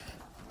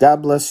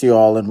God bless you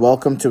all, and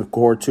welcome to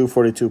Core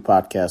 242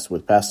 podcast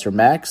with Pastor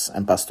Max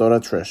and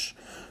Pastora Trish.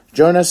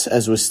 Join us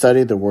as we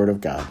study the Word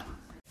of God.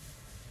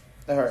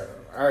 All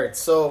right.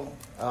 So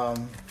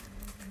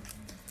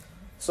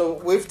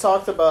we've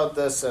talked about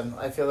this, and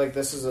I feel like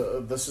this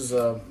is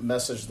a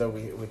message that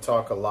we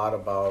talk a lot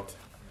about,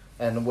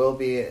 and we'll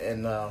be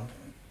in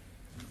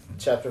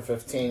chapter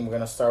 15. We're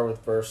going to start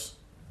with verse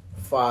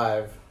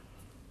 5,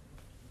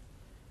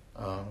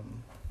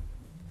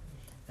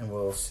 and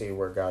we'll see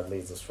where God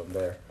leads us from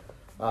there.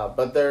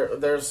 But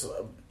there's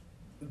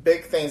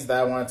big things that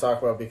I want to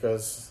talk about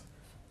because,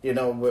 you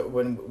know,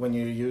 when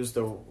you use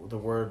the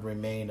word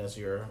remain as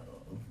your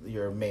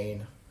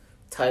main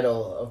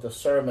title of the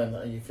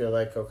sermon, you feel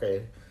like,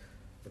 okay,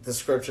 the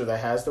scripture that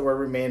has the word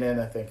remain in,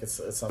 I think it's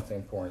something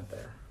important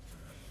there.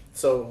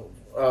 So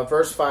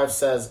verse 5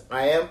 says,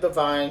 I am the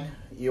vine,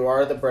 you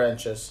are the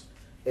branches.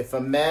 If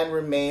a man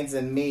remains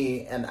in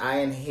me and I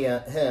in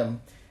him,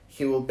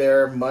 he will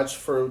bear much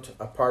fruit.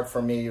 Apart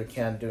from me, you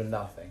can do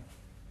nothing.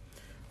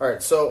 All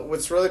right, so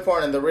what's really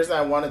important, and the reason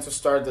I wanted to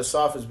start this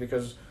off is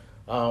because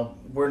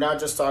we're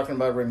not just talking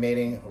about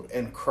remaining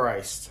in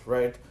Christ,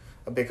 right?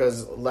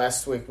 Because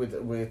last week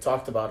we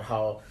talked about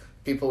how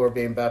people were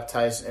being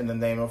baptized in the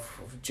name of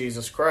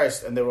Jesus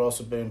Christ, and they were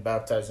also being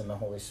baptized in the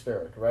Holy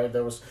Spirit, right?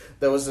 There was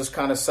this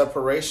kind of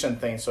separation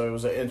thing, so it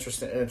was an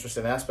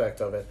interesting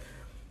aspect of it.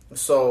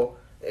 So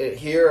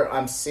here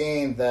I'm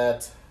seeing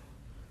that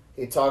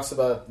he talks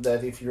about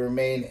that if you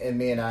remain in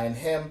me and I in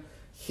him,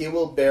 he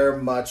will bear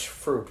much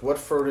fruit. What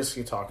fruit is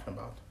he talking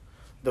about?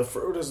 The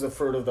fruit is the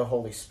fruit of the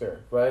Holy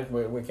Spirit, right?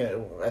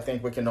 I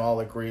think we can all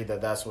agree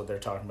that that's what they're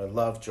talking about.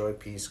 Love, joy,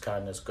 peace,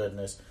 kindness,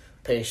 goodness,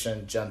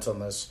 patience,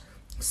 gentleness,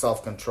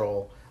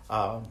 self-control.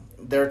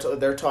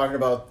 They're talking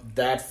about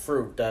that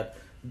fruit.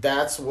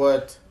 That's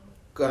what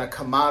going to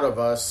come out of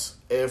us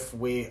if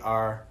we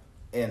are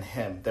in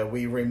him, that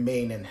we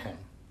remain in him.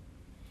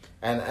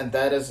 And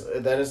that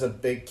is a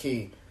big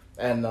key.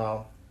 And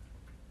I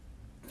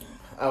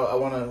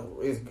want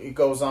to. It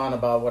goes on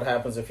about what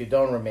happens if you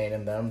don't remain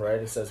in them, right?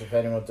 It says, "If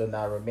anyone does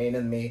not remain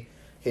in me,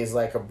 he is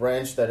like a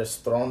branch that is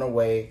thrown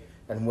away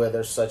and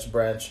withers. Such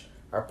branch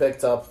are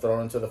picked up,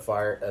 thrown into the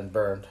fire, and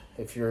burned."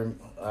 If you're,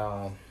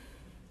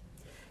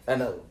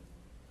 and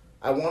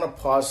I want to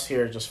pause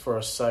here just for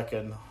a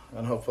second,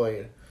 and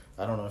hopefully,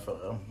 I don't know if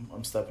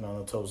I'm stepping on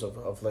the toes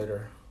of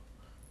later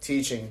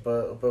teaching,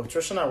 but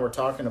Trish and I were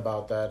talking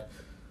about that.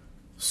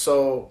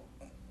 So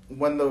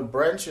when the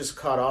branch is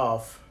cut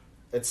off,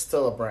 it's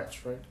still a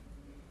branch, right?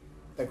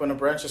 Like when a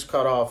branch is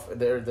cut off,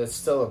 there's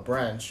still a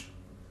branch.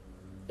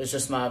 It's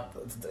just not,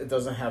 it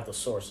doesn't have the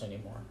source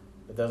anymore.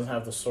 It doesn't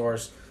have the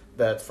source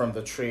that from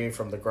the tree,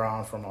 from the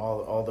ground, from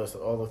all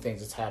the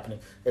things that's happening.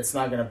 It's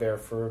not going to bear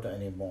fruit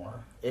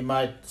anymore. It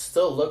might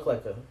still look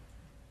like a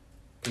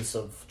piece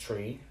of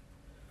tree,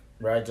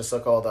 right? Just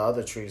like all the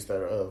other trees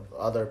that are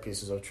other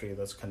pieces of tree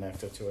that's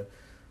connected to it.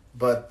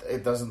 But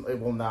it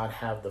will not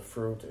have the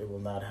fruit. It will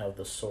not have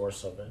the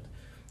source of it.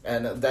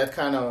 And that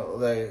kind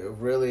of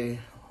really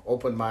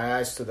opened my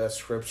eyes to that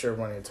scripture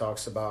when it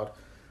talks about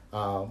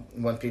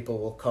when people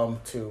will come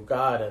to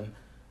God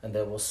and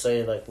they will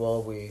say like,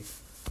 well, we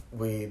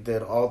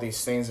did all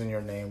these things in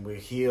your name. We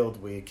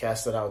healed, we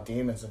casted out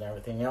demons and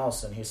everything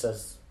else. And he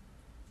says,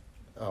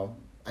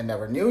 I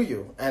never knew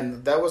you.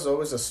 And that was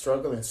always a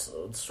struggling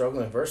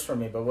verse for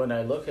me. But when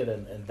I look at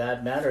it in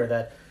that manner,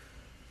 that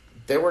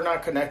they were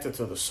not connected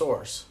to the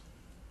source.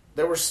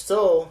 They were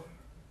still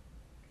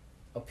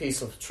a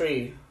piece of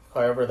tree,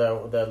 however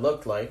that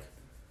looked like,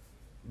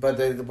 but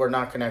they were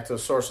not connected to the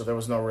source, so there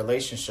was no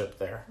relationship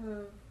there.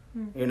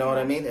 Mm-hmm. You know what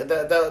I mean?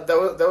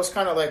 That was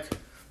kind of like,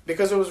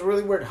 because it was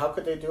really weird. How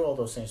could they do all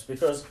those things?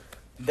 Because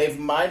they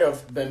might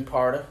have been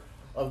part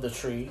of the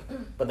tree,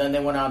 but then they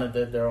went out and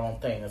did their own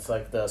thing. It's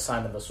like the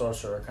Simon the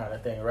Sorcerer kind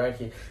of thing, right?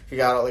 He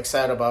got all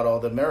excited about all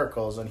the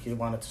miracles, and he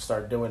wanted to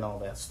start doing all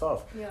that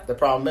stuff. Yeah. The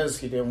problem is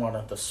he didn't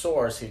want the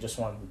source. He just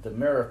wanted the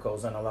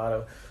miracles, and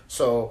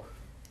so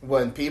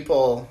when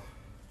people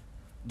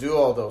do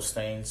all those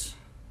things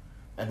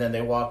and then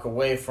they walk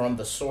away from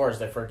the source,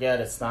 they forget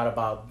it's not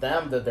about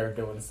them that they're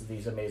doing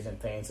these amazing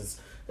things.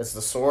 It's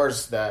the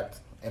source that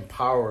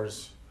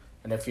empowers.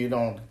 And if you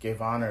don't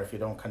give honor, if you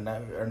don't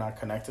connect or not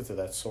connected to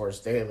that source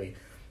daily,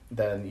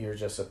 then you're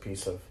just a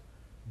piece of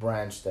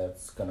branch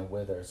that's going to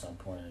wither at some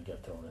point and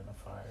get thrown in the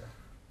fire,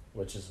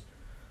 which is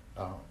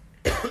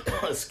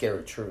a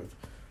scary truth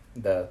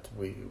that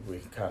we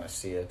kind of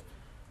see it.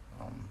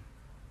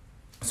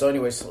 So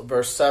anyways,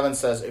 verse 7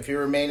 says, if you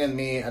remain in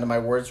me and my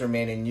words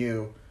remain in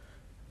you,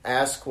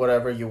 ask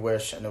whatever you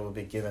wish and it will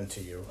be given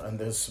to you. And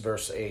this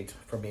verse 8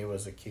 for me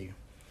was the key.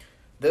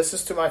 This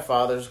is to my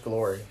Father's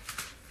glory,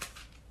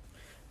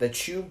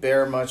 that you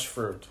bear much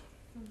fruit,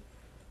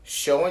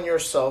 showing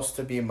yourselves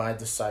to be my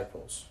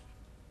disciples.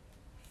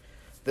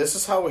 This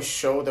is how we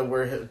show that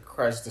we're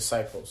Christ's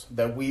disciples,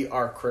 that we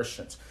are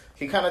Christians.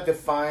 He kind of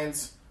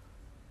defines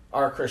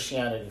our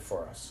Christianity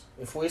for us.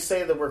 If we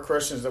say that we're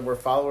Christians, that we're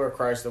followers of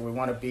Christ, that we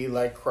want to be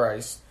like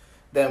Christ,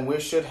 then we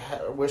should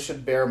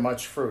bear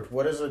much fruit.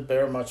 What does it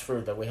bear much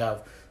fruit? That we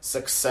have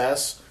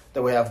success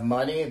that we have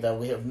money, that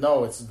we have...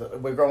 No,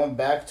 we're going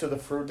back to the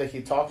fruit that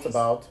he talked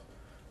about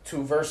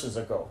 2 verses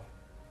ago.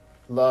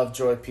 Love,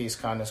 joy, peace,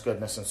 kindness,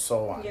 goodness, and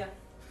so on. Yeah.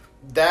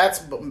 That's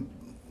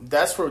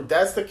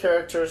the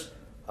characters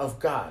of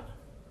God.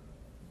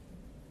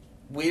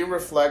 We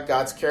reflect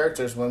God's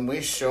characters when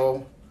we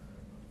show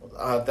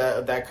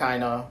that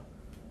kind of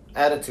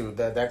attitude,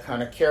 that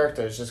kind of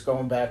character. It's just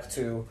going back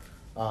to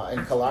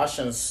in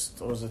Colossians.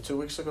 Was it 2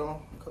 weeks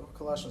ago?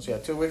 Colossians,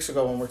 2 weeks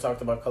ago when we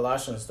talked about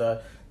Colossians,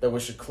 that we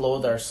should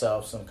clothe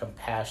ourselves in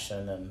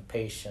compassion and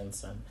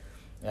patience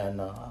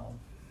and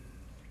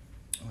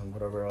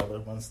whatever other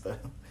ones that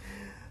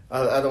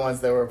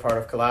were part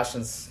of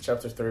Colossians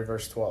chapter 3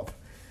 verse 12.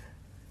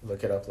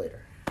 Look it up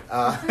later.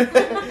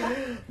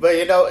 But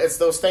it's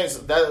those things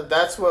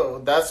that's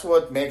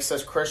what makes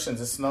us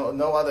Christians. It's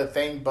no other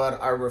thing but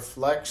our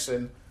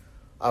reflection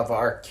of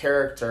our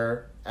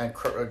character and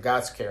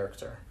God's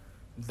character.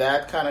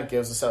 That kind of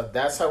gives us out.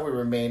 That's how we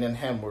remain in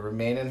Him. We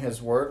remain in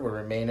His Word. We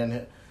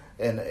remain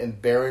in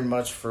bearing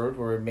much fruit.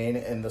 We remain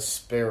in the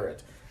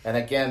Spirit. And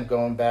again,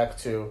 going back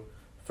to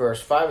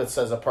verse 5, it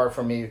says, "Apart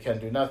from me, you can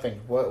do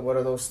nothing." What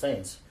are those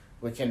things?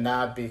 We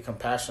cannot be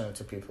compassionate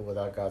to people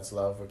without God's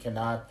love. We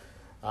cannot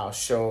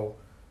show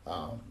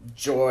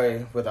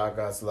joy without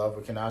God's love.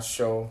 We cannot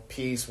show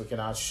peace. We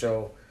cannot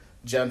show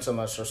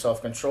gentleness or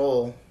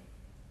self-control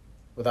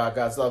without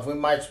God's love. We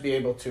might be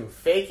able to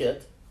fake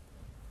it.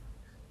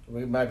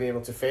 We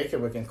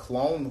can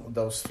clone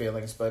those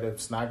feelings, but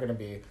it's not going to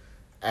be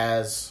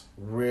as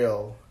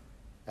real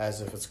as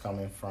if it's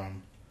coming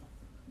from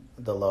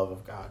the love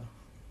of God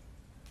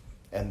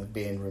and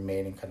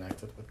remaining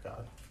connected with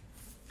God.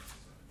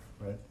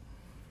 Right?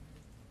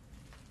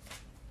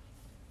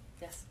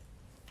 Yes.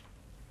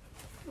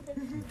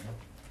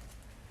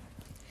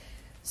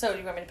 So, do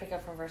you want me to pick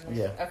up from verse 9?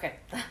 Yeah. Okay.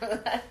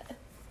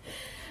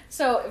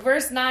 So,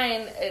 verse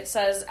 9, it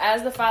says,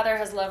 "As the Father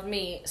has loved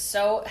me,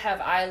 so have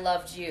I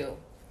loved you.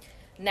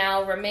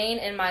 Now remain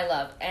in my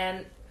love."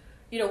 And,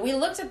 we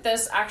looked at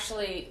this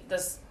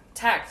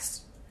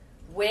text,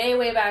 way,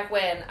 way back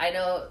when. I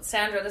know,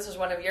 Sandra, this was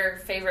one of your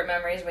favorite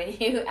memories when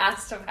you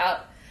asked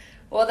about,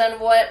 well, then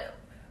what...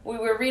 We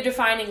were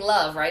redefining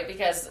love, right?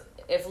 Because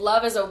if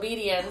love is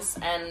obedience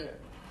and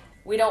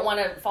we don't want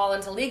to fall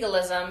into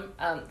legalism,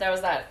 there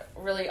was that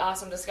really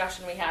awesome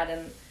discussion we had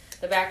in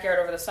the backyard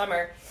over the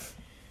summer.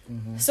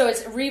 Mm-hmm. So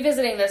it's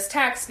revisiting this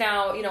text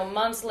now,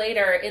 months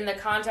later in the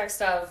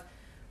context of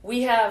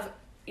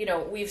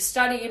we've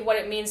studied what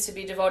it means to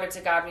be devoted to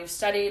God. We've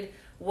studied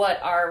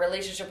what our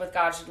relationship with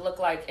God should look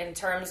like in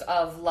terms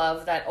of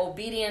love, that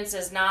obedience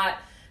is not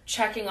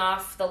checking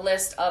off the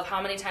list of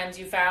how many times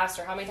you fast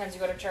or how many times you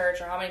go to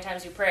church or how many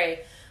times you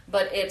pray,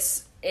 but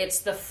it's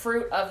the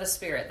fruit of the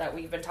Spirit that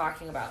we've been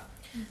talking about.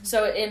 Mm-hmm.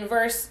 So in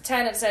verse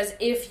 10 it says,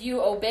 "If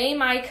you obey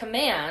my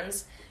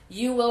commands,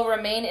 you will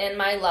remain in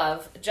my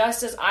love,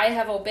 just as I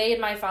have obeyed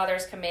my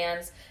Father's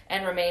commands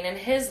and remain in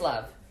His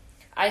love.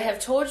 I have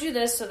told you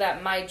this so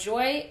that my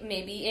joy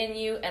may be in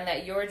you and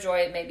that your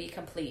joy may be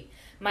complete.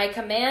 My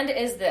command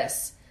is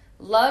this: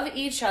 love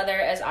each other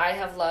as I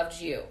have loved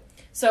you."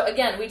 So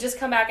again, we just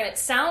come back and it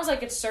sounds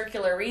like it's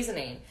circular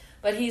reasoning,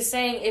 but he's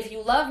saying, if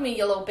you love me,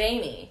 you'll obey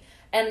me.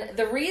 And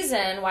the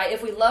reason why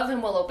if we love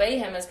him, we'll obey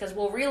him is because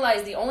we'll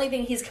realize the only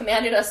thing he's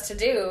commanded us to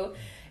do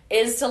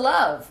is to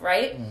love,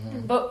 right?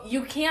 Mm-hmm. But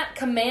you can't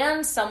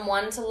command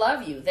someone to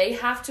love you. They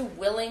have to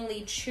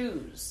willingly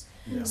choose.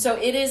 Yeah. So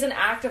it is an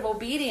act of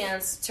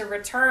obedience to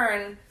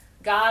return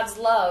God's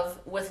love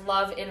with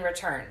love in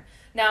return.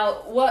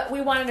 Now, what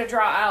we wanted to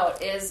draw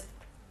out is,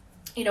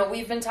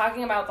 we've been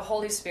talking about the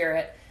Holy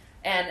Spirit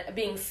and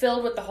being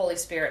filled with the Holy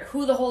Spirit.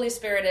 Who the Holy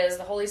Spirit is.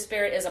 The Holy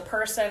Spirit is a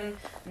person,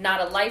 not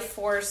a life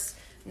force,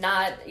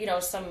 not,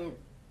 some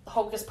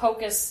hocus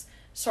pocus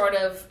sort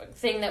of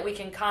thing that we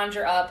can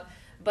conjure up.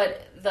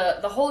 But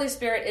the Holy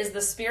Spirit is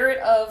the Spirit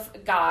of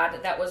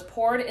God that was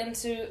poured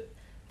into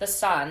the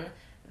Son,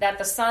 that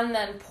the Son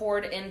then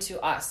poured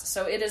into us.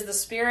 So it is the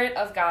Spirit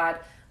of God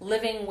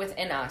living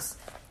within us.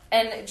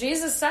 And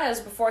Jesus says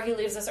before he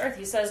leaves this earth,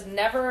 he says,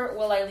 "Never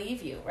will I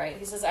leave you," right?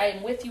 He says, "I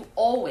am with you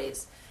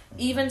always,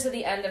 even to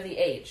the end of the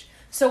age."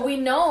 So we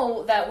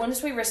know that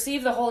once we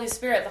receive the Holy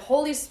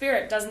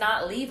Spirit does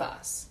not leave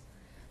us.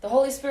 The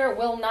Holy Spirit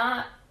will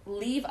not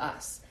leave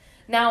us.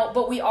 Now,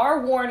 but we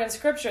are warned in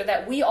Scripture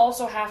that we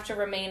also have to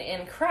remain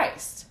in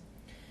Christ.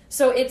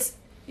 So it's,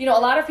 a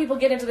lot of people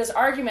get into this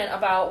argument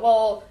about,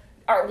 well,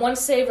 are once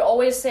saved,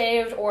 always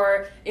saved,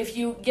 or if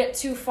you get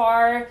too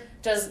far,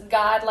 does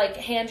God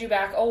hand you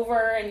back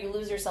over and you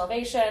lose your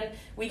salvation?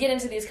 We get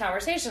into these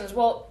conversations.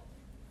 Well,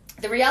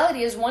 the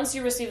reality is once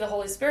you receive the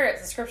Holy Spirit,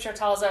 the Scripture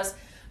tells us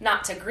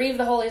not to grieve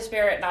the Holy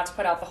Spirit, not to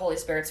put out the Holy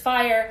Spirit's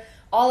fire,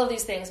 all of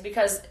these things,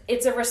 because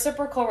it's a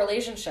reciprocal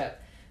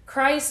relationship.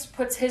 Christ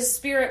puts his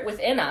Spirit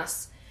within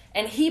us,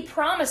 and he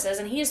promises,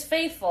 and he is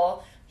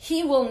faithful,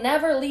 he will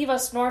never leave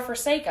us nor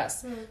forsake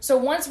us. Mm. So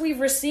once we've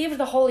received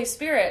the Holy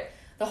Spirit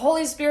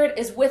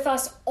is with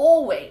us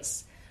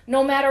always,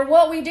 no matter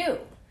what we do.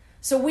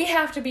 So we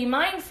have to be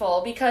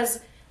mindful, because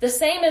the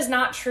same is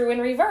not true in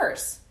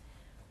reverse.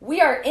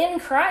 We are in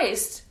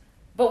Christ,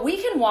 but we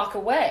can walk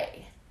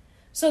away.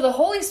 So the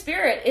Holy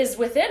Spirit is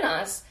within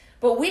us,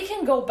 but we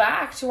can go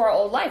back to our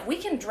old life. We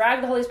can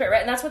drag the Holy Spirit, right?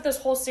 And that's what this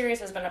whole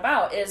series has been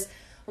about, is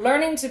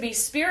learning to be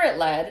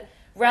Spirit-led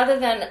rather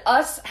than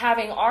us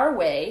having our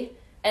way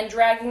and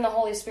dragging the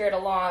Holy Spirit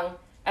along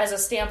as a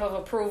stamp of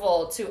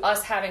approval to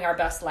us having our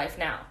best life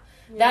now.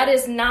 Yeah. That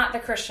is not the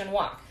Christian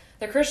walk.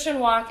 The Christian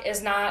walk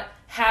is not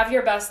have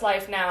your best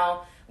life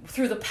now.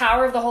 Through the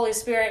power of the Holy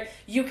Spirit,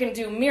 you can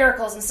do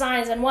miracles and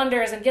signs and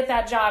wonders and get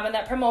that job and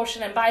that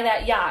promotion and buy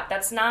that yacht.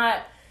 That's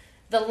not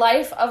the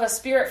life of a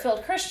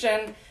Spirit-filled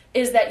Christian.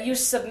 Is that you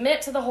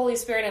submit to the Holy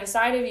Spirit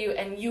inside of you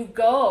and you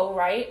go,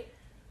 right,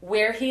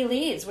 where he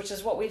leads, which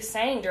is what we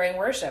sang during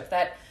worship.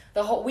 That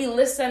we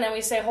listen and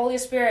we say, Holy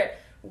Spirit,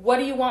 what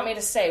do you want me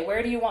to say?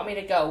 Where do you want me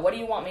to go? What do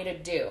you want me to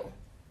do?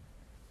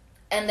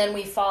 And then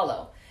we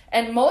follow.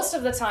 And most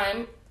of the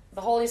time,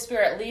 the Holy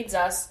Spirit leads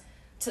us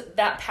to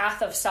that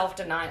path of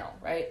self-denial,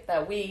 right?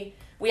 That we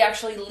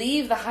actually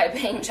leave the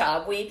high-paying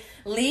job. We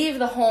leave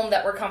the home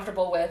that we're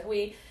comfortable with.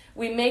 We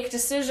make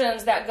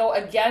decisions that go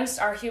against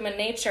our human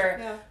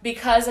nature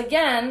because,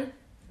 again,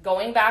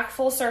 going back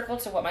full circle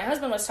to what my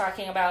husband was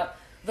talking about,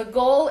 the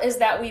goal is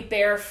that we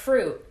bear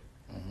fruit.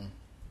 Mm-hmm.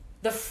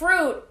 The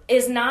fruit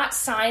is not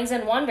signs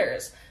and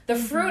wonders. The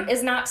fruit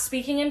is not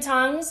speaking in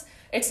tongues.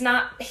 It's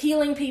not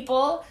healing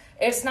people.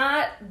 It's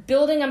not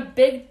building a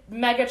big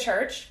mega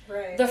church.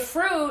 Right. The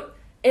fruit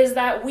is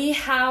that we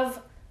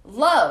have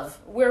love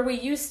where we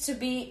used to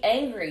be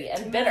angry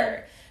and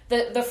bitter.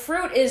 The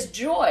fruit is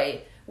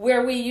joy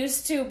where we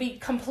used to be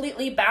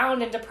completely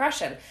bound in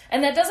depression.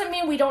 And that doesn't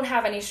mean we don't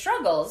have any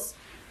struggles,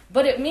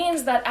 but it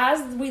means that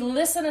as we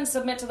listen and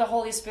submit to the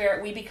Holy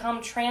Spirit, we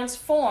become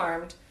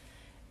transformed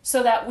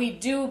so that we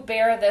do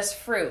bear this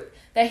fruit.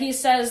 That he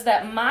says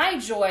that my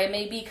joy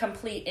may be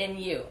complete in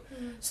you.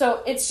 Mm-hmm.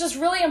 So it's just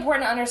really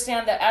important to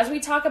understand that as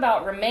we talk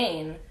about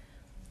remain,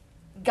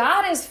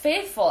 God is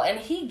faithful and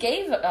he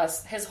gave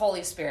us his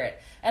Holy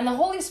Spirit. And the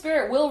Holy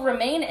Spirit will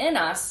remain in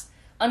us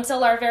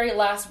until our very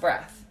last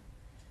breath.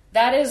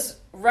 That is,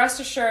 rest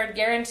assured,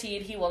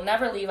 guaranteed. He will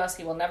never leave us.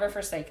 He will never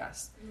forsake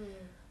us. Mm.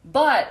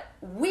 But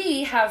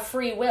we have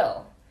free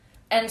will.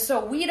 And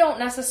so we don't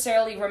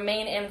necessarily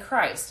remain in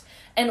Christ.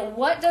 And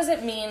what does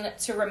it mean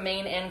to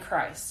remain in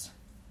Christ?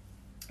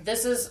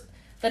 This is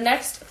the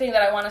next thing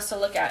that I want us to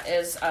look at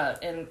is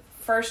in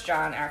 1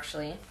 John,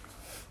 actually.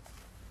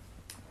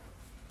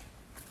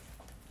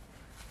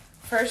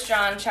 1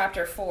 John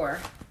chapter 4.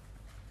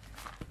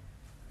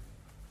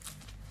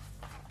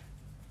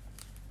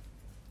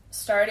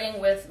 Starting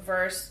with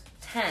verse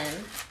 10.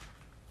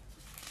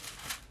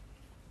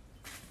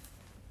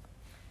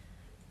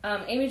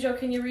 Amy Jo,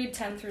 can you read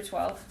 10 through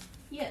 12?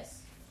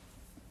 Yes.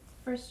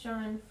 1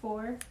 John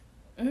 4,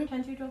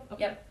 10 through 12?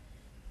 Okay. Yep.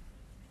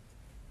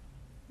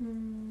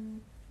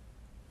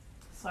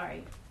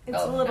 Sorry. It's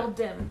a little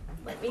dim.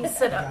 Let me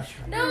sit up.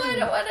 No, I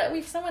don't want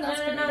to. Someone else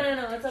can read it.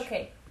 No. It's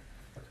okay.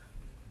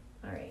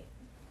 All right.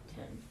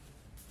 10.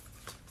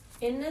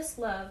 In this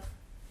love,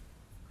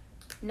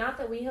 not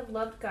that we have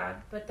loved God,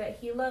 but that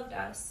he loved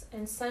us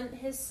and sent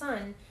his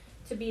Son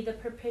to be the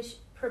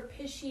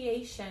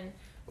propitiation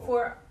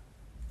for...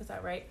 Is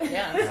that right?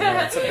 Yeah.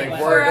 That's a big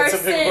word. That's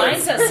a big word.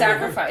 Mine says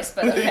sacrifice,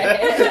 but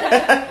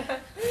okay.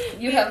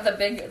 You have the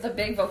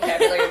big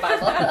vocabulary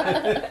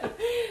Bible.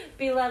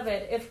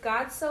 Beloved, if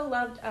God so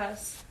loved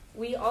us,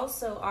 we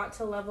also ought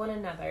to love one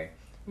another.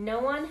 No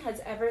one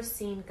has ever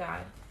seen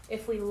God.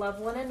 If we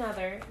love one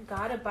another,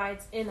 God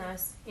abides in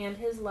us, and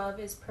his love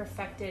is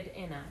perfected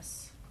in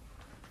us.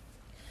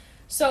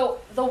 So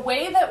the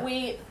way that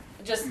we,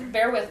 just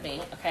bear with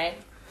me, okay?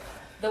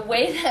 The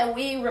way that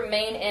we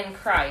remain in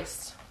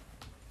Christ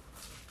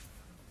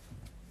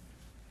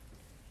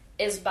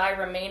is by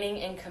remaining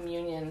in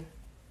communion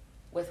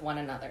with one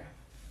another.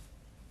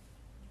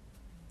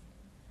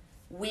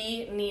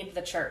 We need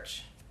the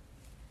church,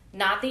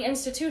 not the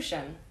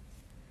institution,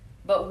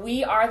 but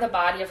we are the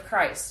body of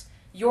Christ.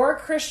 Your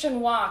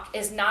Christian walk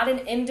is not an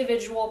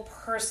individual,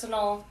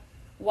 personal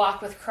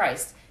walk with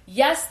Christ.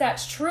 Yes,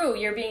 that's true.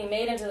 You're being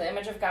made into the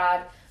image of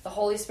God. The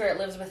Holy Spirit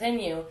lives within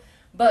you.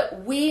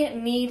 But we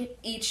need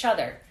each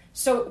other.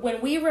 So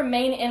when we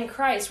remain in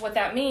Christ, what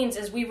that means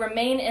is we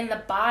remain in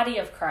the body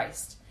of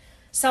Christ.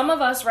 Some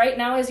of us right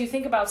now, as you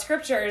think about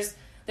scriptures,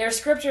 there are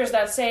scriptures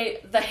that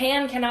say the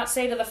hand cannot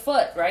say to the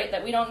foot, right,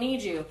 that we don't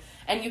need you.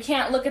 And you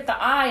can't look at the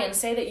eye and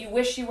say that you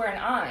wish you were an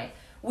eye.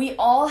 We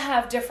all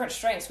have different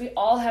strengths. We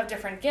all have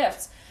different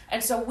gifts.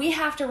 And so we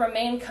have to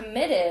remain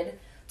committed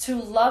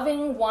to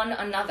loving one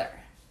another.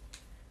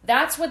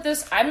 That's what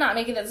this, I'm not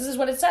making that, this is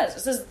what it says.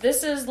 It says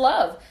this is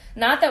love.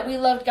 Not that we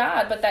loved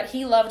God, but that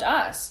he loved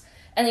us.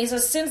 And he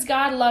says, since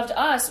God loved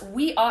us,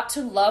 we ought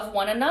to love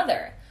one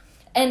another.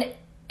 And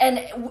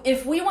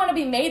if we want to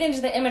be made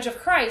into the image of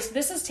Christ,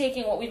 this is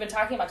taking what we've been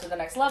talking about to the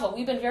next level.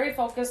 We've been very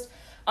focused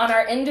on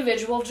our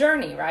individual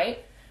journey,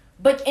 right?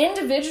 But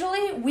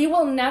individually, we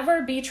will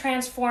never be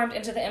transformed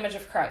into the image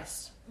of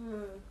Christ.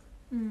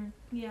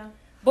 Yeah.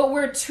 But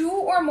where two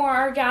or more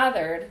are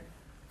gathered,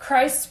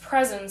 Christ's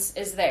presence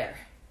is there.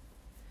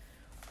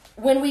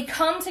 when we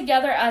come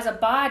together as a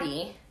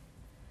body,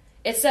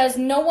 it says,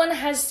 no one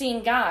has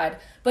seen God,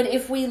 but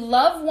if we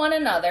love one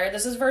another,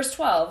 this is verse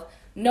 12,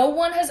 no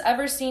one has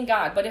ever seen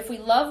God, but if we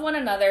love one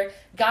another,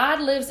 God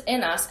lives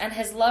in us, and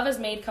his love is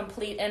made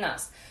complete in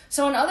us.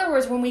 So in other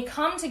words, when we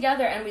come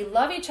together and we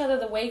love each other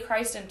the way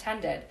Christ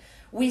intended,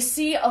 we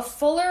see a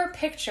fuller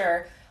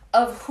picture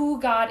of who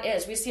God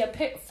is. We see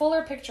a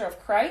fuller picture of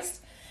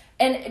Christ.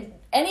 And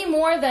any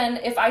more than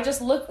if I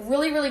just look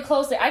really, really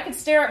closely, I could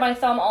stare at my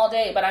thumb all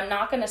day, but I'm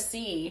not going to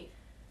see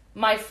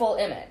my full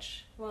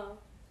image. Wow.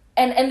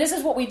 And this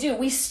is what we do.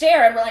 We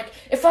stare and we're like,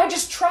 if I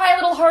just try a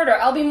little harder,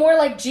 I'll be more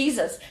like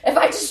Jesus. If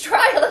I just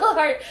try a little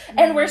harder.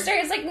 And we're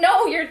staring. It's like,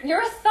 no,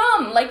 you're a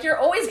thumb. Like, you're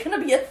always going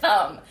to be a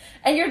thumb.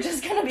 And you're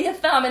just going to be a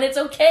thumb. And it's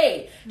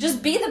okay.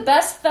 Just be the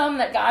best thumb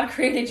that God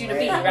created you to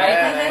be,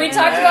 right? We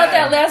talked about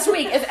that last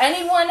week. If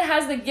anyone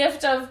has the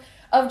gift of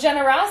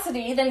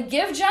generosity, then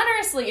give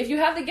generously. If you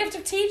have the gift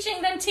of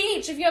teaching, then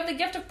teach. If you have the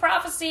gift of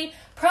prophecy,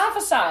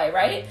 prophesy,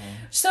 right? Mm-hmm.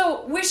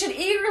 So we should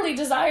eagerly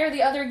desire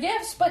the other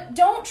gifts, but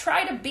don't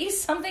try to be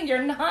something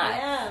you're not.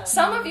 Yeah.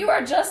 Some of you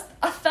are just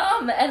a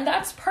thumb, and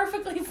that's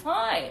perfectly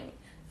fine.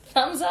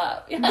 Thumbs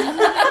up. You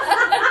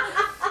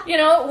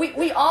know,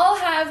 we all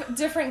have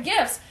different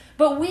gifts,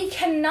 but we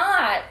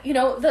cannot, you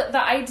know,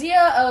 the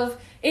idea of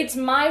it's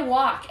my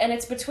walk and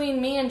it's between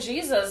me and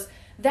Jesus,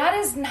 that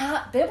is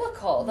not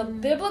biblical. The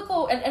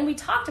biblical, and we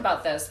talked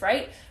about this,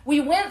 right? We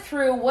went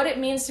through what it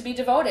means to be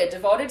devoted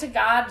to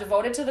God,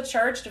 devoted to the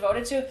church,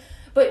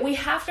 but we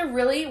have to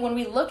really, when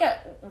we look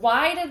at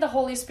why did the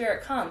Holy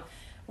Spirit come,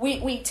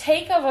 we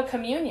take of a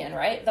communion,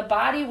 right? The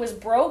body was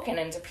broken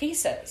into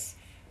pieces.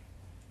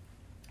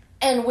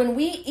 And when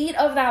we eat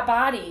of that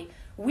body,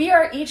 we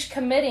are each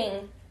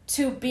committing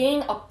to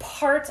being a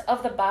part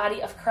of the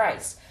body of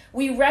Christ.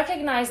 We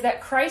recognize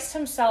that Christ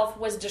himself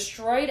was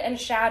destroyed and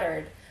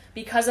shattered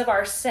because of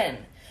our sin.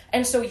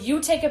 And so you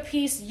take a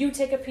piece, you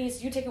take a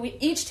piece, we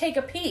each take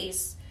a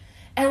piece.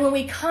 And when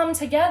we come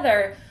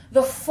together,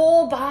 the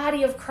full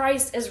body of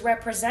Christ is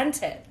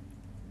represented.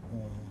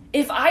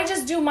 If I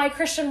just do my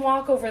Christian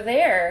walk over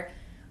there,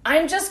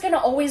 I'm just going to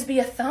always be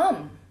a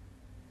thumb.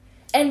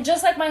 And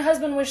just like my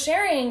husband was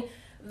sharing,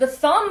 the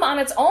thumb on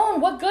its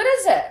own, what good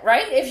is it,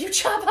 right? If you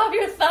chop off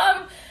your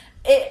thumb,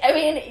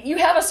 you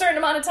have a certain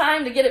amount of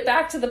time to get it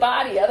back to the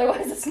body.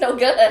 Otherwise, it's no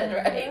good,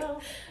 right?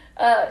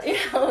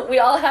 We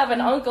all have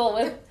an uncle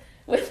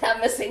with that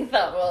missing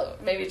thumb. Well,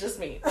 maybe just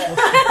me. But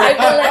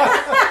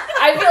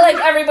I feel like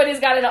everybody's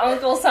got an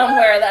uncle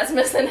somewhere that's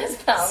missing his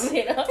thumb,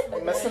 you know?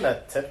 I'm missing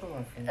a tip of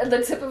my finger.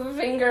 The tip of a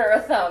finger or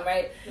a thumb,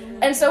 right?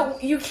 Mm-hmm. And so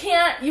you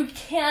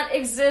can't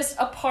exist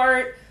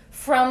apart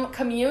from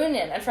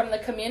communion and from the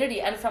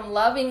community and from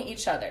loving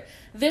each other.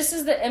 This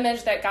is the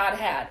image that God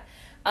had.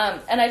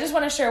 And I just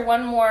want to share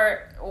one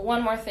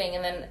more thing,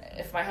 and then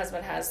if my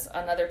husband has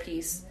another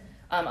piece.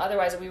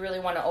 Otherwise, we really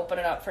want to open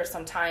it up for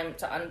some time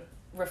to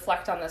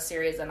reflect on this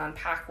series and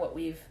unpack what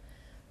we've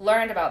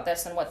learned about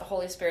this and what the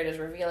Holy Spirit is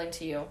revealing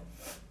to you.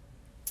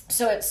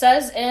 So it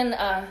says in,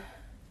 let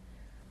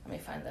me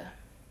find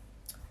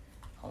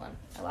hold on,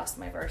 I lost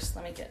my verse.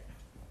 I'm in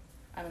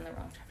the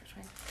wrong chapter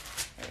 20.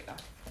 There we go.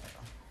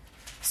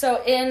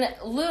 So in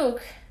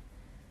Luke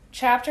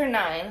chapter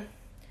 9,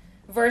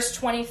 verse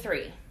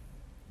 23.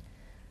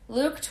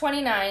 Luke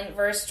chapter 9,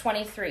 verse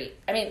 23.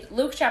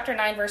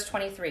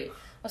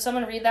 Will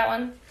someone read that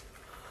one?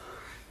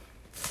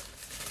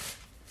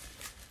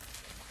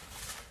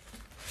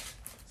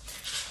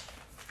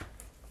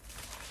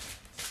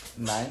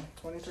 Nine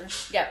 23?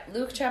 Yeah,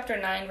 Luke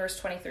chapter 9, verse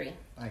 23.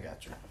 I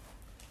got you.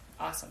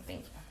 Awesome,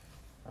 thank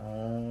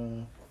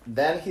you.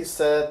 Then he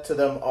said to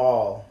them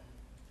all,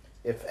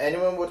 if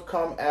anyone would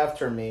come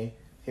after me,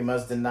 he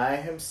must deny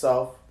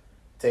himself,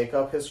 take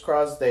up his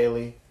cross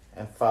daily,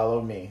 and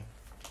follow me.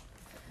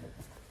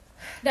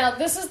 Now,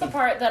 this is the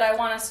part that I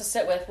want us to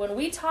sit with. When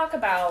we talk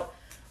about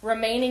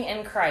remaining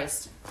in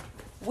Christ,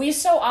 we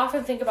so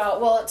often think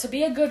about, well, to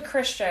be a good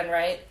Christian,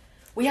 right,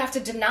 we have to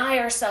deny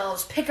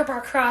ourselves, pick up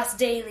our cross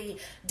daily,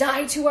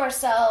 die to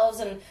ourselves,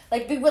 and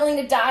be willing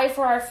to die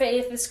for our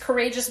faith, this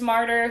courageous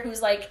martyr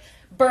who's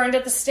burned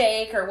at the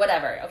stake or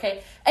whatever,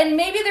 okay? And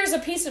maybe there's a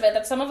piece of it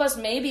that some of us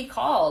may be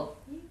called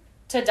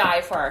to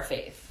die for our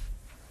faith.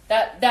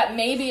 That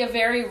may be a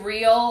very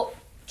real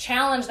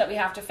challenge that we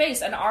have to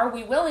face, and are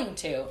we willing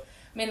to?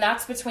 I mean,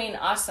 that's between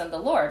us and the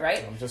Lord,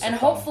 right? And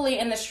hopefully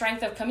in the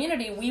strength of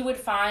community, we would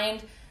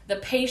find the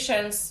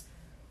patience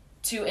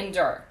to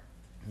endure.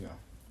 Yeah.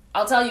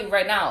 I'll tell you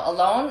right now,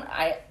 alone,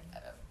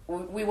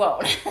 we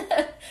won't.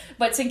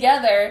 But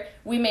together,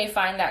 we may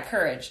find that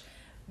courage.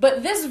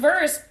 But this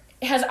verse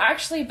has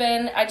actually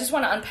been, I just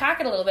want to unpack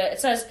it a little bit. It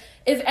says,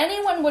 if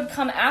anyone would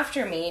come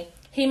after me,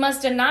 he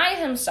must deny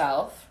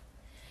himself.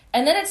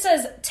 And then it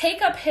says,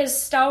 take up his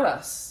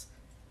stauros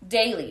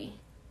daily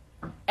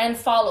and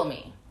follow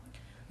me.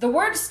 The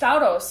word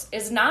stauros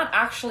is not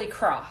actually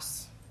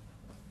cross.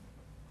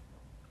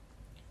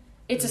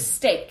 It's a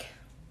stake.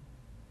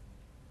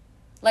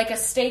 Like a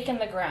stake in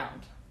the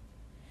ground.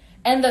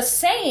 And the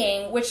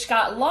saying, which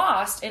got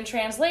lost in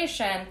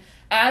translation,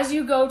 as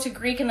you go to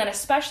Greek and then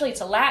especially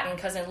to Latin,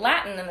 because in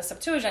Latin, in the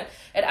Septuagint,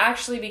 it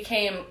actually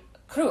became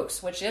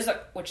crux, which is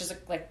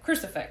like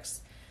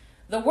crucifix.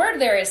 The word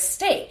there is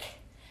stake.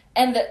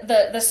 And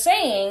the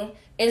saying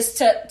is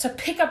to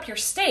pick up your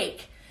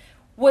stake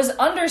was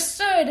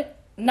understood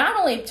not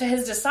only to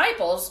his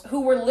disciples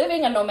who were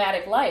living a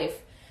nomadic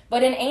life,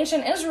 but in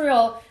ancient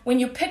Israel, when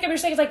you pick up your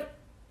stake, it's like,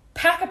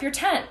 pack up your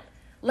tent.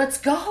 Let's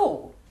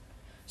go.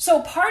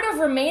 So part of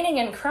remaining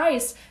in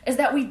Christ is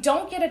that we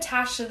don't get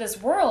attached to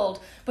this world,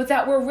 but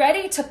that we're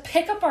ready to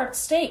pick up our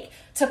stake,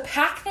 to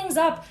pack things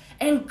up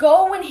and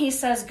go when he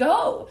says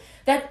go.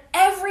 That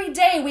every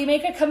day we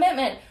make a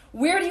commitment.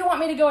 Where do you want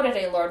me to go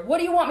today, Lord? What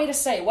do you want me to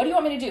say? What do you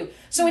want me to do?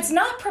 So it's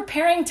not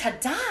preparing to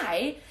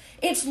die.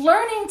 It's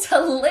learning to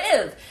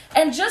live.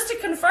 And just to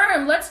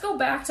confirm, let's go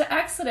back to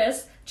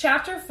Exodus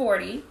chapter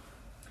 40,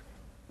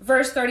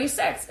 verse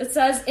 36. It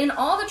says, in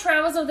all the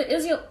travels of the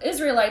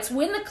Israelites,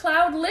 when the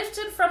cloud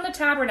lifted from the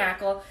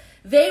tabernacle,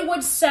 they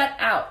would set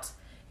out.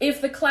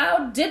 If the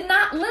cloud did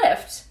not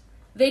lift,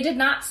 they did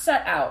not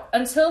set out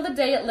until the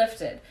day it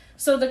lifted.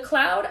 So the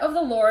cloud of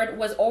the Lord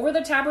was over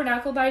the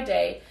tabernacle by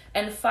day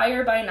and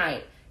fire by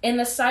night, in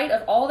the sight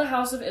of all the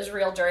house of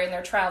Israel during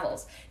their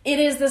travels. It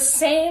is the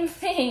same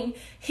thing.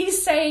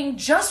 He's saying,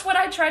 just what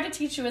I tried to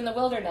teach you in the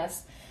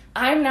wilderness,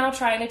 I'm now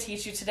trying to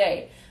teach you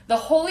today. The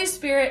Holy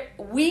Spirit,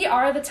 we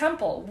are the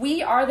temple.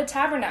 We are the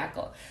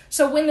tabernacle.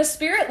 So when the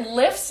Spirit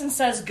lifts and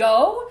says,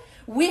 go,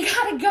 we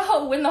got to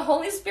go. When the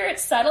Holy Spirit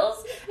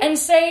settles and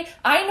say,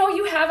 I know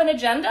you have an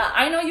agenda.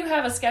 I know you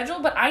have a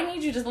schedule, but I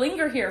need you to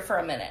linger here for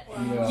a minute.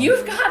 Wow.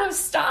 You've got to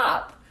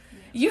stop.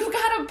 You've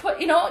got to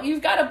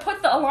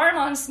put the alarm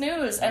on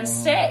snooze and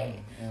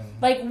stay.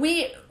 Like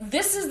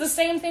this is the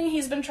same thing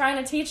he's been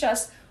trying to teach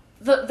us.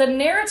 The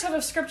narrative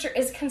of Scripture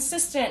is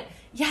consistent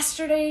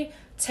yesterday,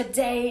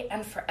 today,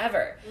 and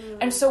forever.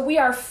 And so we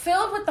are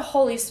filled with the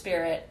Holy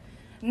Spirit,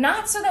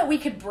 not so that we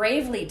could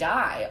bravely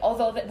die,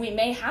 although that we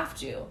may have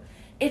to.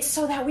 It's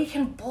so that we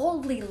can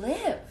boldly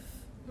live.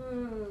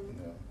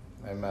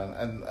 Yeah.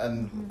 Amen.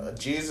 And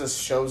Jesus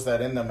shows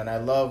that in them, and I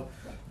love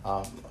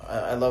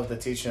the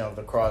teaching of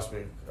the cross,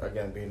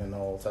 again being in the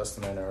Old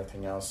Testament and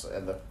everything else,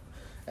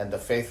 and the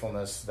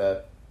faithfulness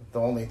that the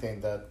only thing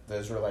that the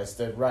Israelites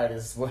did right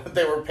is when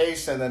they were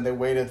patient and they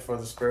waited for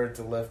the Spirit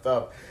to lift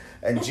up.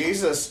 And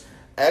Jesus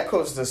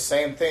echoes the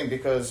same thing,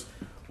 because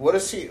what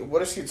is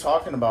he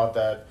talking about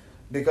that?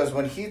 Because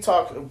when he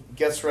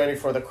gets ready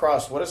for the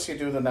cross, what does he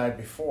do the night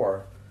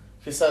before?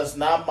 He says,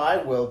 not my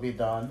will be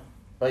done,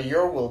 but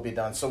your will be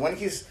done. So when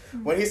he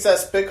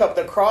says pick up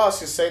the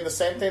cross, he's saying the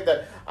same thing,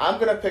 that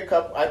I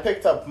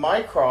picked up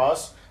my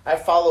cross, I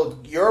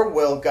followed your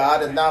will,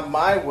 God, and not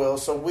my will.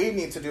 So we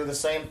need to do the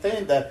same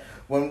thing, that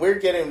when we're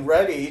getting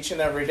ready each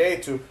and every day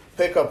to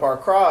pick up our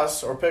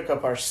cross or pick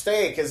up our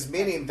stake, is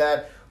meaning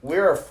that we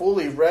are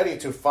fully ready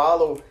to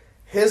follow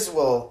his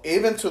will,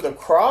 even to the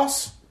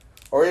cross,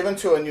 or even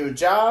to a new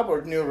job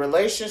or new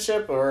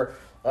relationship, or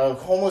a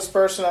homeless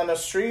person on the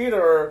street,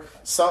 or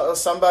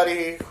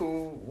somebody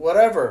who,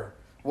 whatever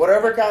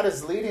God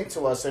is leading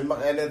to us. And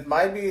it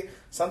might be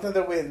something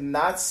that we've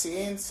not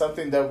seen,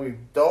 something that we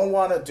don't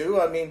want to do.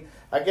 I mean,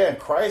 again,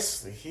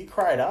 Christ, he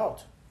cried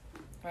out.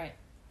 Right.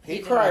 He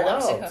cried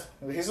out.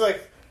 He's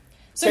like,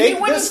 so he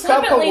wouldn't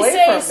flippantly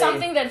say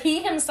something that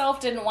he himself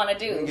didn't want to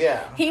do.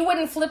 Yeah. He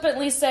wouldn't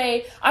flippantly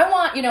say, I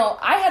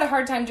had a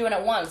hard time doing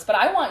it once, but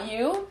I want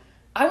you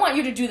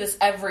to do this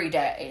every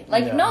day.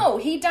 No,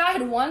 he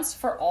died once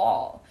for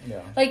all.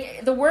 Yeah.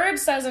 Like, the word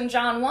says in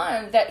John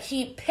 1 that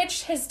he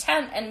pitched his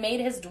tent and made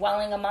his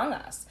dwelling among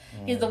us.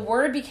 The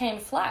word became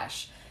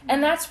flesh.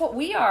 And that's what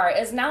we are,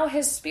 is now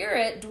his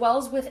Spirit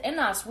dwells within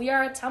us. We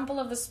are a temple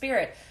of the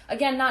Spirit.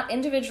 Again, not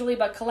individually,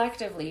 but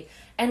collectively.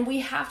 And we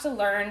have to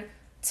learn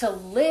to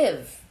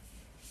live.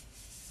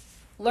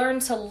 Learn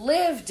to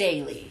live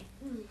daily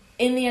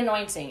in the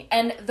anointing.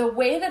 And the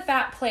way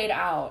that played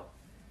out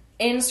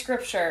in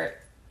Scripture,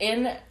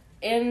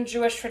 in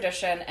Jewish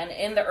tradition and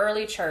in the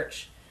early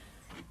church,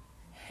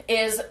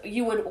 is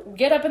you would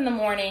get up in the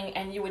morning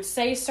and you would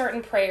say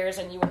certain prayers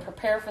and you would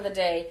prepare for the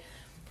day.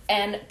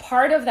 And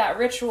part of that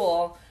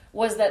ritual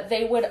was that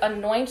they would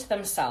anoint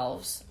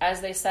themselves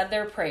as they said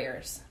their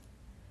prayers.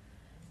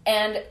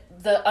 And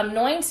the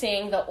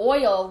anointing, the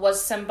oil,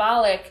 was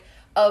symbolic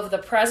of the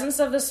presence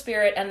of the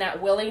Spirit and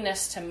that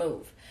willingness to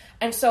move.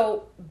 And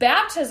so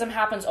baptism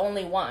happens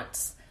only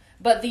once.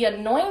 But the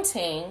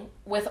anointing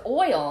with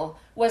oil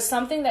was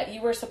something that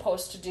you were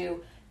supposed to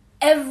do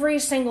every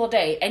single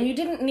day. And you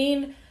didn't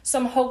need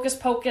some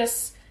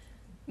hocus-pocus,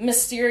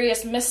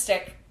 mysterious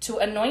mystic to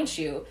anoint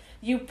you.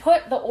 You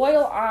put the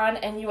oil on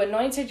and you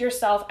anointed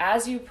yourself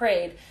as you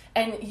prayed.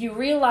 And you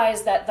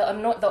realized that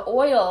the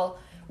oil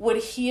would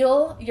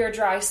heal your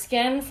dry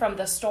skin from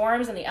the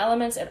storms and the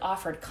elements. It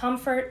offered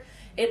comfort.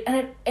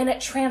 It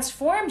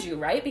transformed you,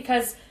 right?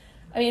 Because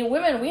I mean,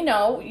 women, we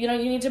know, you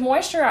need to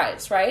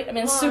moisturize, right? I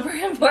mean, it's super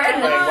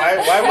important.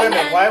 Why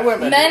women? Why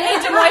women? Men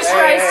need to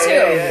moisturize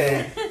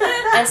too.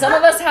 And some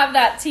of us have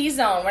that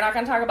T-zone. We're not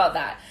going to talk about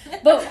that.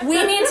 But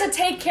we need to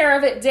take care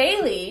of it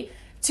daily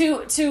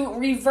to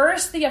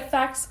reverse the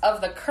effects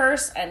of the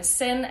curse and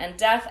sin and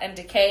death and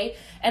decay.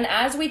 And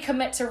as we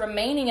commit to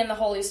remaining in the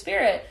Holy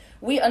Spirit,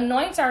 we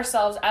anoint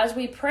ourselves as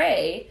we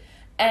pray,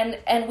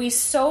 and we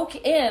soak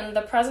in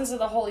the presence of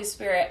the Holy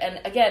Spirit. And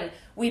again,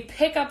 we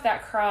pick up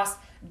that cross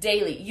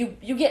daily.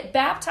 You get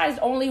baptized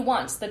only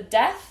once. The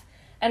death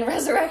and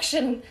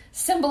resurrection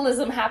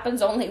symbolism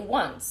happens only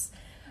once.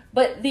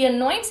 But the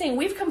anointing,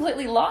 we've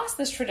completely lost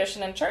this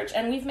tradition in church,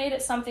 and we've made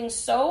it something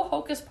so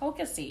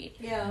hocus-pocusy.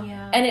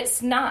 Yeah. And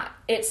it's not.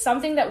 It's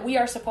something that we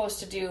are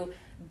supposed to do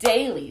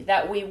daily,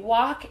 that we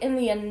walk in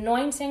the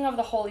anointing of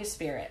the Holy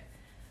Spirit.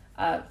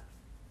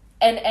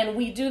 And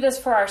we do this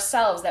for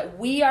ourselves, that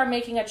we are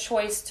making a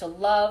choice to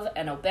love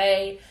and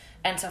obey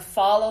and to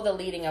follow the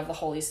leading of the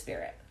Holy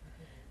Spirit.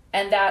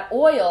 And that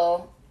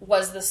oil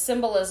was the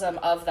symbolism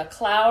of the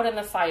cloud and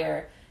the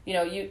fire.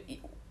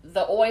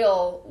 The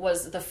oil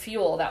was the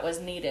fuel that was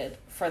needed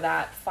for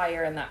that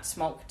fire and that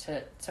smoke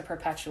to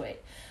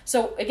perpetuate.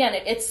 So again,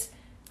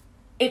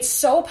 it's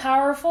so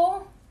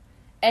powerful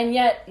and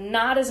yet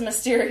not as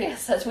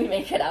mysterious as we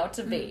make it out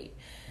to be.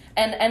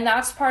 And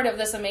that's part of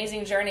this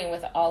amazing journey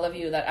with all of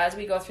you, that as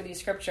we go through these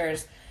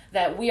scriptures,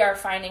 that we are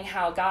finding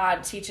how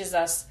God teaches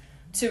us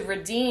to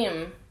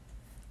redeem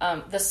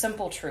the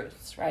simple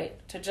truths, right?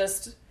 To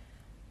just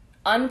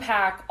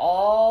unpack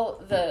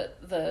all the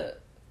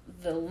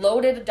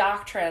loaded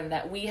doctrine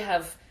that we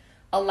have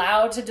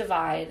allowed to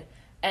divide,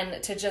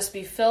 and to just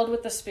be filled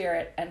with the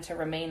Spirit and to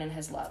remain in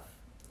his love.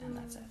 And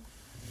that's it.